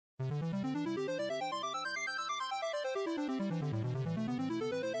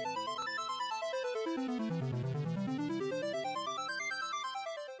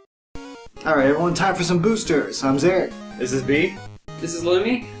Alright, everyone, time for some boosters. I'm Zarek. This is B. This is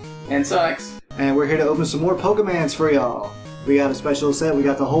Lumi. And Sonics. And we're here to open some more Pokemans for y'all. We got a special set. We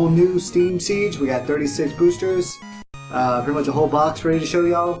got the whole new SteamSiege. We got 36 boosters. Pretty much a whole box ready to show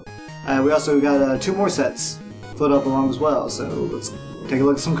y'all. We also got 2 more sets float up along as well. So let's take a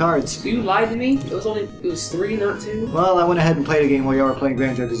look at some cards. So you lied to me? It was 3, not 2? Well, I went ahead and played a game while y'all were playing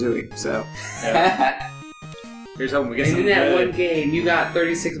Banjo-Kazooie, so... Yeah. Here's hoping we get and some in that good. one game, you got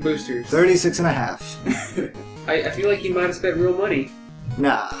 36 boosters. 36 and a half. I feel like you might have spent real money.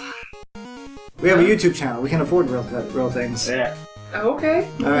 Nah. We have a YouTube channel. We can afford real things. Yeah. Oh, okay.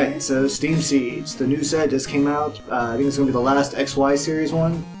 Alright, so SteamSiege. The new set just came out. I think it's going to be the last XY series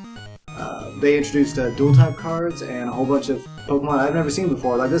one. They introduced dual type cards and a whole bunch of Pokemon I've never seen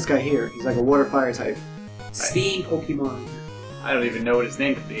before. Like this guy here. He's like a water fire type. Steam Pokemon. I don't even know what his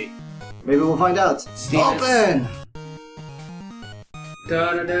name could be. Maybe we'll find out. Steam Open!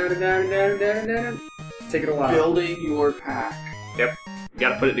 Take it a while. Building your pack. Yep. You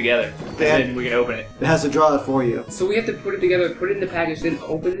gotta put it together. And then we can open it. It has to draw it for you. So we have to put it together, put it in the package, then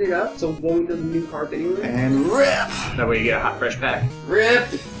open it up, so when we do the new card anyway? And rip! That way you get a hot, fresh pack. RIP!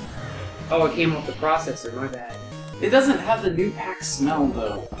 Oh, it came off the processor, my bad. It doesn't have the new pack smell,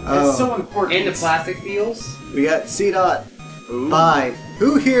 though. Oh. It's so important. And the plastic feels? We got C-Dot. Ooh. Bide.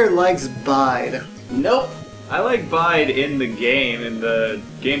 Who here likes Bide? Nope. I like Bide in the game, in the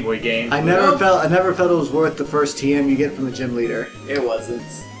Game Boy game. I never felt it was worth the first TM you get from the gym leader. It wasn't.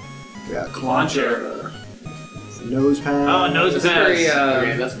 We got Clauncher. Nose pad. Oh, nose It's pads. very,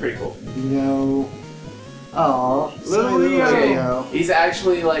 Okay, that's pretty cool. No. Aw, Little Leo. Leo. He's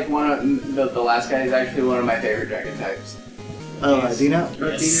actually like one of the last guy. Is actually one of my favorite dragon types. Oh, Dino?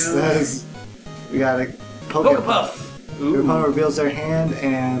 Yes. That is, we got a Pokepuff. Your Ooh. opponent reveals their hand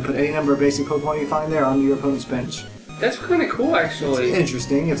and put any number of basic Pokemon you find there onto your opponent's bench. That's kind of cool, actually.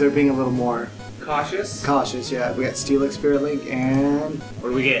 Interesting if they're being a little more Cautious. cautious. Yeah, we got Steelix, Spirit Link, and What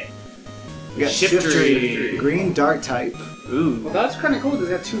do we get? we got Shiftry. Shiftry. Green Dark type. Ooh. Well, that's kind of cool. Does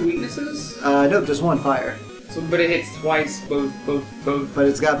it have 2 weaknesses? Nope, just one fire. So, but it hits twice, both. But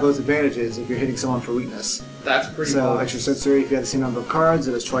it's got both advantages if you're hitting someone for weakness. That's pretty So cool. extra sensory, if you have the same number of cards,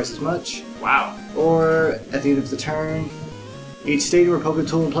 it is twice as much. Wow. Or at the end of the turn, each stadium or Poké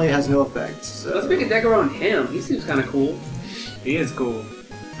tool in play has no effect. So. Let's make a deck around him. He seems kind of cool. He is cool.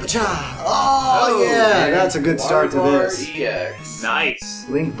 Pacha! Oh, yeah, that's a good start to this. EX. Nice.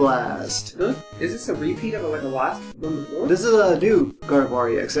 Link Blast. Huh? Is this a repeat of like the last one before? This is a new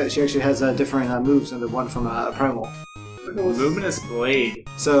Gardevoir EX. She actually has different moves than the one from Primal. Luminous Blade.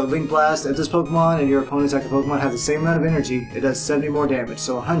 So, Link Blast, if this Pokemon and your opponent's active Pokemon have the same amount of energy, it does 70 more damage,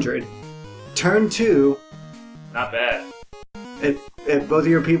 so 100. Turn 2, Not bad. if both of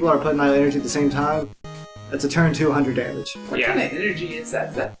your people are putting out energy at the same time, that's a turn 2, 100 damage. What Yeah. kind of energy is that?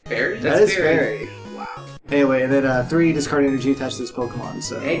 Is that fairy? That is fairy. Wow. Anyway, and then 3 discard energy attached to this Pokemon,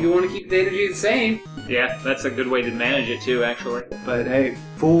 so... Hey, if you want to keep the energy the same. Yeah, that's a good way to manage it too, actually. But hey,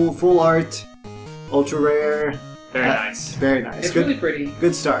 full art, ultra rare. Very nice. Very nice. It's Good, really pretty.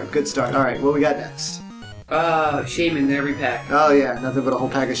 good start, good start. Alright, what we got next? Shaman in every pack. Oh yeah, nothing but a whole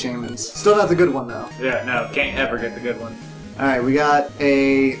pack of Shamans. Still not the good one though. Yeah, no, can't ever get the good one. Alright, we got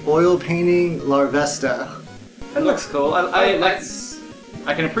a oil painting Larvesta. That looks cool. I That's.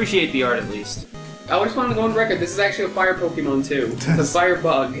 I can appreciate the art at least. I just wanted to go on record. This is actually a fire Pokemon too. It's a fire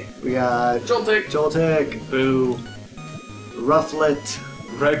bug. We got Joltik. Joltik, Boo. Rufflet,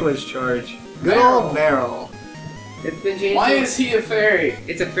 Reckless Charge. good old Meryl. It's been changed. Why is he a fairy?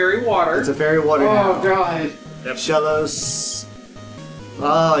 It's a fairy water. It's a fairy water now. Oh god. Yep. Shellos.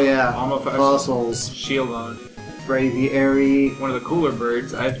 Oh yeah, Almost fossils. Shield on. Braviary. One of the cooler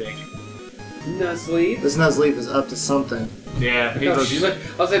birds, I think. Nuzleaf. This Nuzleaf is up to something. Yeah, Look how he's I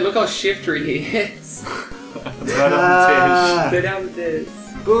was like, look how shifty he is. Ah, Sit down with this.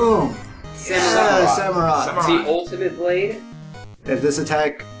 boom. Samurai. Yeah, Samurai. It's the ultimate blade. If this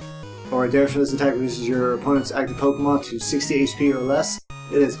attack, or a damage from this attack reduces your opponent's active Pokemon to 60 HP or less,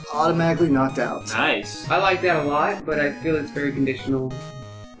 it is automatically knocked out. Nice. I like that a lot, but I feel it's very conditional.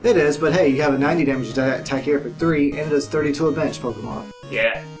 It is, but hey, you have a 90 damage attack here for 3, and it does 30 to a bench Pokemon.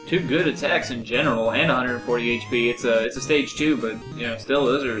 Yeah, 2 good attacks in general, and 140 HP. It's a stage 2, but you know,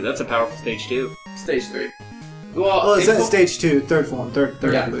 still that's a powerful stage 2. Stage 3. Well, it's at stage 2, third form, third Yeah,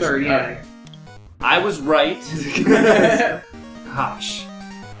 evolution. third, yeah. I was right. Gosh.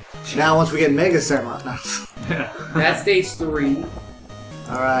 Now, once we get Mega Samurai. No. That's stage 3.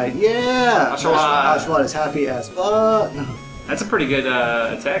 Alright, yeah! Oshawott. Oshawott is happy as fuck. No. That's a pretty good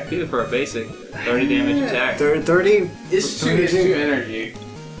attack too for a basic 30 damage attack. 30? It's too energy.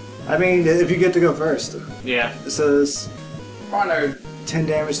 I mean, if you get to go first. Yeah. So this 10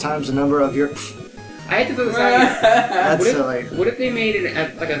 damage times the number of your... I had to decide. That's silly. What if they made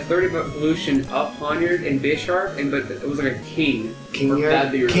like a 30 evolution of Poniard and Bisharp, but it was like a king?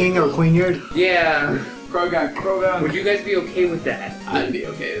 King-yard? Really King cool. or Queen-yard? Yeah. Krogan. Would you guys be okay with that? I'd be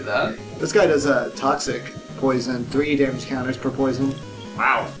okay with that. This guy does toxic poison, 3 damage counters per poison.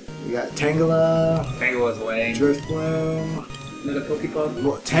 Wow. We got Tangela, Tangela is lame. Driftbloom, Another Pokeball?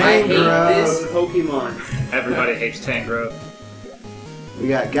 well, I hate Tangrowth. this Pokemon. Everybody hates Tangrowth. We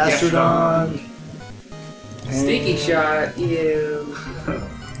got Gastrodon. Sticky Shot, ew.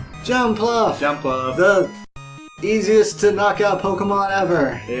 Jumpluff. Jumpluff. The easiest to knock out Pokemon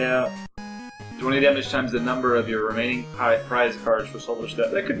ever. Yeah. 20 damage times the number of your remaining prize cards for Solar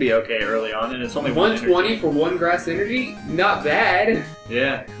Step. That could be okay early on, and it's only 120 for 1 grass energy? Not bad.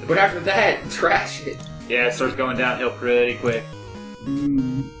 Yeah. But after that, trash it. Yeah, it starts going downhill pretty quick.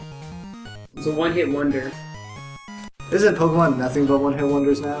 It's a one-hit wonder. Isn't Pokemon nothing but one-hit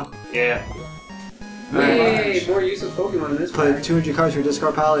wonders now? Yeah. Yay, more use of Pokemon in this Put pack. 200 cards from your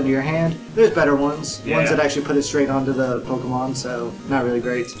discard pile into your hand. There's better ones. Yeah. Ones that actually put it straight onto the Pokemon, so not really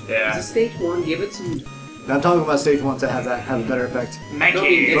great. Yeah. It's a stage 1, give it some... Now, I'm talking about stage ones that have a better effect.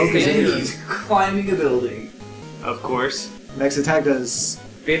 Nike. Don't be- And he's climbing a building. Of course. Next attack does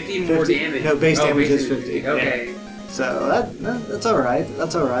 50 more 50. damage. No, base damage base is 50. Okay. So that's alright.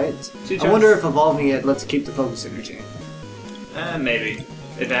 That's alright. 2 I turns. wonder if evolving it lets keep the focus energy. Maybe.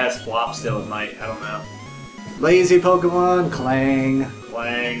 If it has flop still, it might. I don't know. Lazy Pokemon, Clang.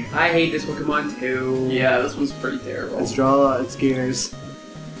 Clang. I hate this Pokemon too. Yeah, this one's pretty terrible. Its draw, its gears.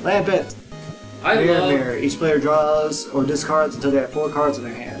 Lampet. I Mirror. Each player draws or discards until they have 4 cards in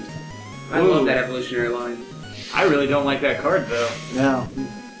their hand. love that evolutionary line. I really don't like that card, though. No.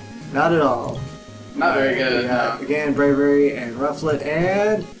 Not at all. Not very good. We got, No. again, Bravery and Rufflet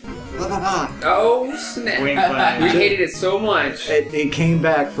and... Oh snap! Wing Clang. We hated it so much. It came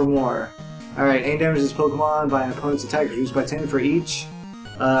back for more. Alright, aim damages Pokemon by an opponent's attack is reduced by 10 for each.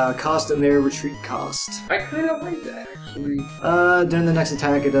 Cost and their retreat cost. I kind of like that actually. During the next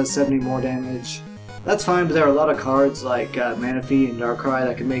attack it does 70 more damage. That's fine, but there are a lot of cards like Manaphy and Darkrai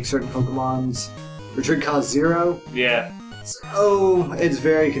that can make certain Pokemon's retreat cost 0. Yeah. So it's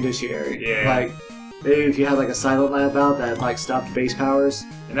very conditionary. Yeah. Like, maybe if you had like a Silent Lab out that like stopped base powers.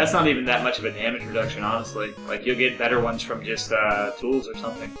 And that's not even that much of a damage reduction, honestly. Like, you'll get better ones from just tools or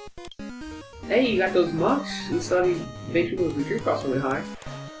something. Hey, you got those mucks and study make people's retreat costs really high.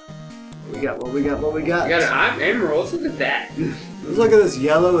 We got what we got. You got an emerald. Look at that. Let's look at this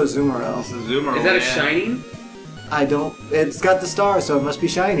yellow Azumarill. This is Azumarill. Is that a man. shining? I don't. It's got the star, so it must be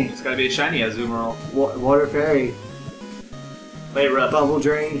shiny. It's gotta be a shiny Azumarill. Water Fairy. Play rough. Bubble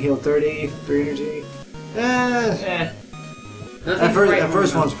Drain, heal 30, 3 energy. Eh. That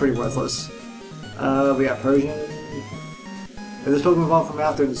first one's pretty worthless. We got Persian. If this Pokemon evolved from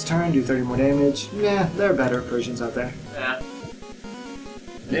after its turn, do 30 more damage. Yeah, there are better Persians out there. Yeah.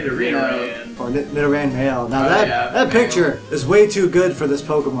 Nidoran. Or Nidoran Male. Now Oh, that yeah, picture is way too good for this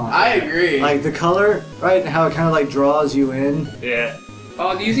Pokemon. I agree. Like the color, right, and how it kind of like draws you in. Yeah.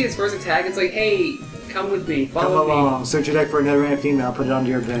 Oh, do you see its first attack? It's like, hey, come with me, Come follow me. along, search your deck for a Nidoran female, put it onto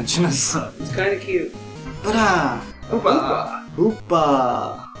your bench. It's kind of cute. Ba-da! Oopa.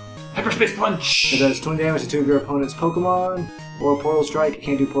 Hoopa! Hyperspace Punch! It does 20 damage to 2 of your opponent's Pokemon, or Portal Strike. It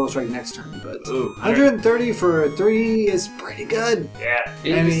can't do Portal Strike next turn, but Ooh, 130 for 3 is pretty good. Yeah. And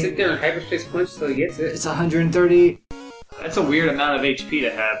you I just mean- sit there and hyperspace punch till he gets it. It's 130. That's a weird amount of HP to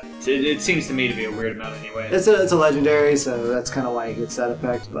have. It seems to me to be a weird amount anyway. It's a legendary, so that's kind of why it gets that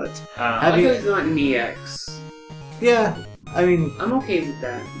effect. But I have thought you? it's not an EX. Yeah, I mean, I'm okay with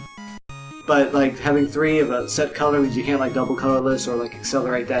that. but like having 3 of a set color means you can't like double colorless or like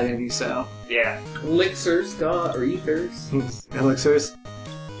accelerate that any. So Yeah. Elixirs, duh, or ethers. elixirs.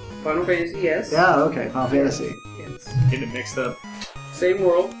 Final Fantasy, yes. Yeah, okay. Final Fantasy. Yes. Getting it mixed up. Same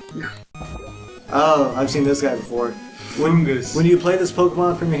world. Oh, I've seen this guy before. Fungus. When you play this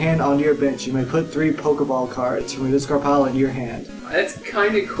Pokemon from your hand onto your bench, you may put 3 Pokeball cards from your discard pile into your hand. That's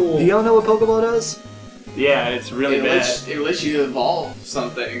kind of cool. Do y'all know what Pokeball does? Yeah, it's really it bad. lets you evolve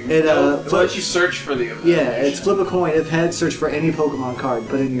something. It, it lets you search for the evolution. Yeah, it's flip a coin. If head, search for any Pokemon card,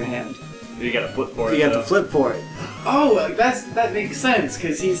 put it in your hand. You gotta flip for it. You have though. to flip for it. Oh, that makes sense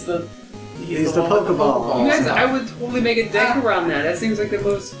because he's the the one with the Pokeball. You guys, Yeah. I would totally make a deck around that. That seems like the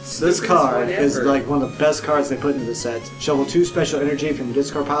most. This stupidest card one is ever. like one of the best cards they put into the set. Shovel 2 special energy from your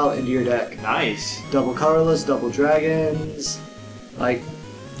discard pile into your deck. Nice. Double colorless, double dragons. Like,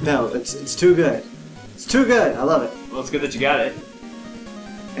 no, it's too good. It's too good. I love it. Well, it's good that you got it.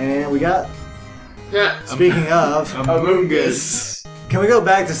 And we got. Yeah. Speaking of, Amoongus. can we go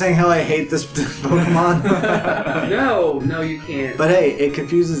back to saying how I hate this Pokemon? No, you can't. But hey, it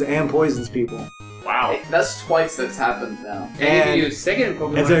confuses and poisons people. Wow. That's twice that's happened now. And if you use second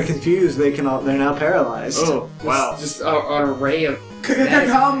Pokemon, if they're confused, they're now paralyzed. Oh, wow. Just an array of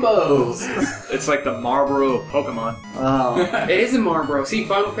Combos! It's like the Marlboro of Pokemon. Oh. It is a Marlboro. See,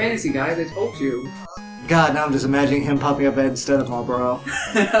 Final Fantasy, guys, I told you. God, now I'm just imagining him popping up instead of Marlboro.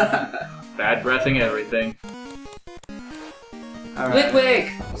 Bad breathing everything. Alright.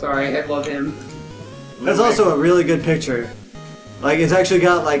 Litwick! Sorry, I love him. That's also a really good picture. Like, it's actually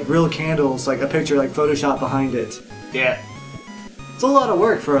got, like, real candles, like a picture, like, Photoshop behind it. Yeah. It's a lot of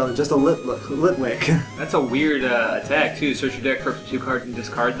work for just a Litwick. That's a weird attack, too. Search your deck for 2 cards and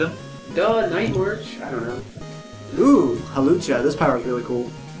discard them. Duh, Night March. I don't know. Ooh, Halucha. This power is really cool.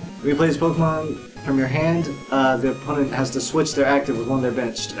 When you play this Pokemon from your hand, the opponent has to switch their active with one they're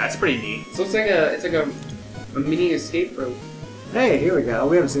benched. That's pretty neat. So it's like a mini escape rope. Hey, here we go.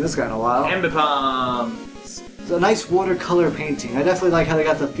 We haven't seen this guy in a while. Ambipom. It's a nice watercolor painting. I definitely like how they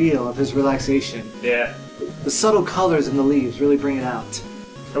got the feel of his relaxation. Yeah. The subtle colors in the leaves really bring it out.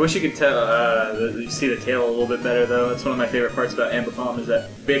 I wish you could tell, you see the tail a little bit better, though. That's one of my favorite parts about Ambipom is that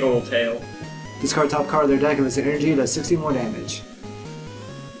big old tail. Discard top card of their deck. If it's energy, it does 60 more damage.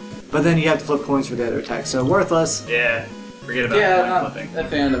 But then you have to flip coins for the other attack, so worthless. Yeah. Forget about Yeah, coin not flipping. a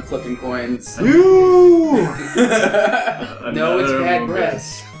fan of flipping coins. You! No, it's Another bad Amoongus.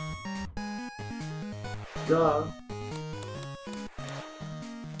 breath. Duh.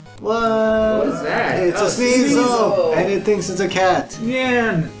 What? What is that? It's Oh, a Sneasel, Sneasel. and it thinks it's a cat.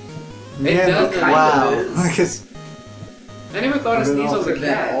 Nyan. Man, does kind wow. of is. Because I never thought of I don't know Sneasel as a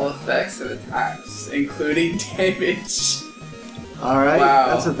Prevent cat. all effects of attacks, including damage. Alright, Wow.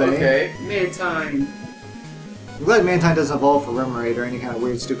 that's a thing. Okay. Mantine. I'm glad Mantine doesn't evolve for Remoraid or any kind of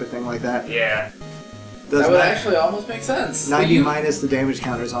weird stupid thing like that. Yeah. Does That would not- actually almost make sense. 90 you- minus the damage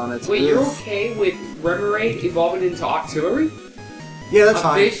counters on it. Wait, you're Ugh. okay with Remoraid evolving into Octillery? Yeah, that's a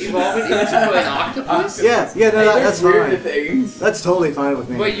fine. fish evolving into an octopus? Yeah, no, Hey, there's that's weirder fine. things. That's totally fine with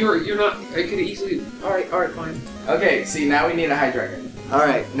me. But you're not. I could easily. All right, fine. Okay, see, now we need a Hydreigon.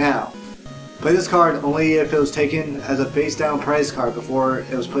 Alright, now. Play this card only if it was taken as a face down prize card before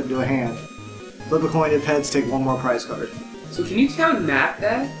it was put into a hand. Flip a coin if heads, take one more prize card. So can you town map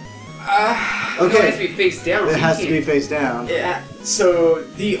that? Uh, No, it has Okay, to be face down. so it you has to be can't- face down. yeah, so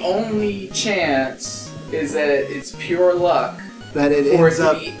the only chance is that it's pure luck, That it or it ends could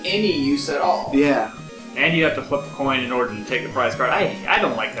up. be any use at all. Yeah. And you have to flip a coin in order to take the prize card. I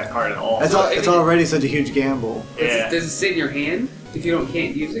don't like that card at all. It's, So, it's I mean- already such a huge gamble. Yeah. Does it sit in your hand if you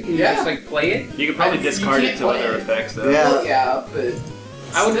can't use it? Can you Yeah. just like play it? You could probably You discard can't it to play other it. effects, though. Yeah. Well, yeah, but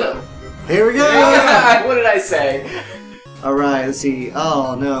I would still. know. Here we go! What did I say? Alright, let's see.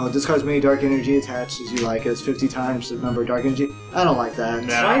 Oh no, discard as many dark energy attached as you like. It's 50 times the number of dark energy. I don't like that.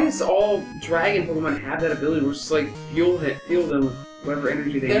 No. Why does all dragon Pokemon have that ability? Where it's just like fuel them with whatever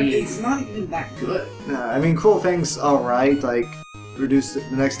energy they need. It's not even that good. No, I mean, cool things, alright. Like, reduce the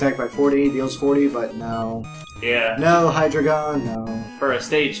next attack by 40, deals 40, but no. Yeah. No, Hydreigon, no. For a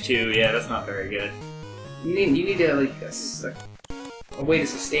stage 2, yeah, that's not very good. You need to like a way to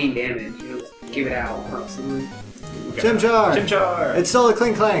sustain damage. You know, give it out constantly. Chimchar! Chimchar! It's still a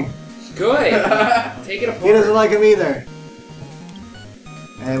Cling Clang. Good. Take it apart. He doesn't like him either.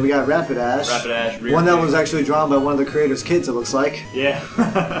 And we got Rapidash. Rapidash, Rear One that Fang. was actually drawn by one of the creators' kids, it looks like. Yeah.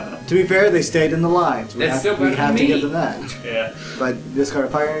 To be fair, they stayed in the lines. We That's have, still we better have than to me. give them that. Yeah. But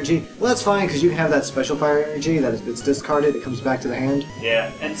discard fire energy. Well, that's fine because you can have that special fire energy that if it's discarded, it comes back to the hand.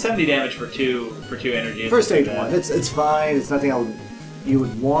 Yeah. And 70 damage for two energy. For stage isn't too 1, bad. it's fine. It's nothing you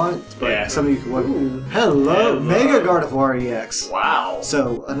would want, but Yeah. something you could want. Ooh. Hello, Hello. Mega Gardevoir EX. Wow.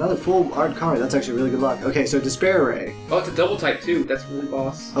 So another full art card. That's actually really good luck. Okay, so Despair Ray. Oh, it's a double type too. That's really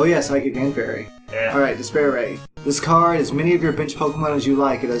boss. Oh yeah, Psychic and Fairy. Yeah. Alright, Despair Ray. This card, as many of your bench Pokemon as you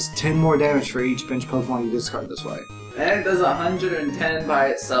like, it does 10 more damage for each bench Pokemon you discard this way. And it does 110 by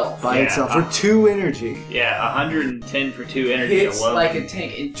itself. By Yeah. itself, for 2 energy. Yeah, 110 for 2 energy Hits alone. like a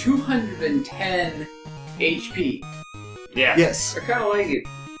tank in 210 HP. Yeah. Yes. I kind of like it.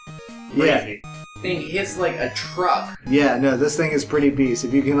 Yeah. Crazy. Thing hits like a truck. Yeah, no, this thing is pretty beast.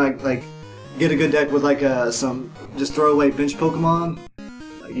 If you can like get a good deck with like some just throwaway bench Pokemon,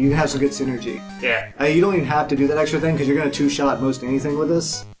 you can have some good synergy. Yeah. You don't even have to do that extra thing because you're gonna 2-shot most anything with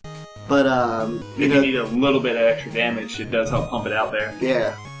this. But you If know, you need a little bit of extra damage, it does help pump it out there.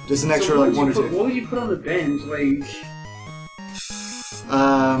 yeah, just an extra So what like would 1 you or put- 2. What would you put on the bench? Like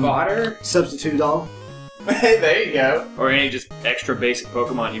Um, fodder? substitute doll. Hey, there you go. Or any just extra basic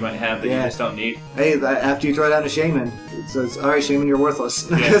Pokemon you might have that you Yeah. just don't need. Hey, after you throw down a Shaman, it says, alright, Shaman, you're worthless.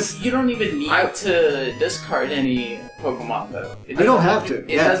 Yes. You don't even need to discard any Pokemon, though. It You does don't have 100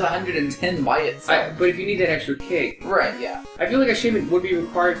 to, It yeah. does 110 by itself. But if you need that extra kick, Right, yeah. I feel like a Shaman would be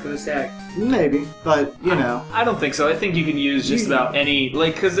required for this deck. Maybe, but, you know. I don't think so. I think you can use just You- about any,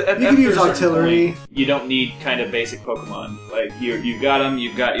 like, because You can use artillery. you don't need kind of basic Pokemon. Like, you've got them,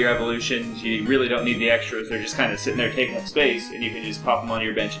 you've got your evolutions, you really don't need the extras. They're just kind of sitting there taking up space, and you can just pop them on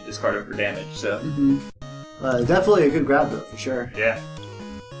your bench and discard them for damage. So, Definitely a good grab, though, for sure. yeah.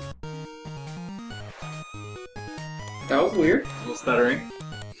 That was weird. A little stuttering.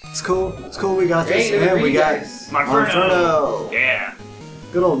 It's cool. It's cool we got this. Hey, look at And we you got guys. Monferno. Yeah.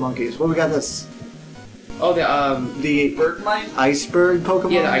 Good old monkeys. What we got this? Oh, The Bergmine? iceberg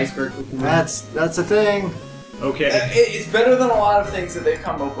Pokemon? yeah, the iceberg. That's a thing. Okay. It's better than a lot of things that they've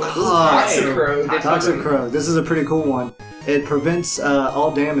come up with. Toxicroak. Toxicroak. This is a pretty cool one. It prevents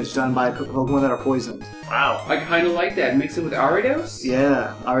all damage done by Pokemon that are poisoned. Wow. I kind of like that. Mix it with Ariados.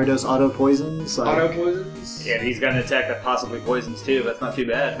 Yeah, Ariados auto poisons. Like, Auto poisons. Yeah, and he's got an attack that possibly poisons too. That's not too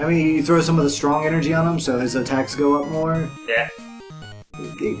bad. I mean, you throw some of the strong energy on him, so his attacks go up more. Yeah.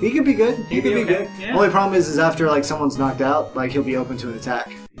 He could be good. He He'd could be be okay, good. yeah. Only problem is after like someone's knocked out, like he'll be open to an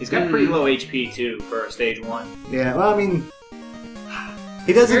attack. He's got pretty low HP too for stage 1. Yeah, well, I mean,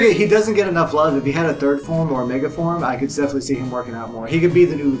 he doesn't get enough love. If he had a third form or a mega form, I could definitely see him working out more. He could be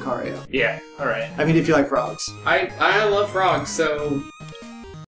the new Lucario. Yeah. All right. I mean, if you like frogs. I love frogs, so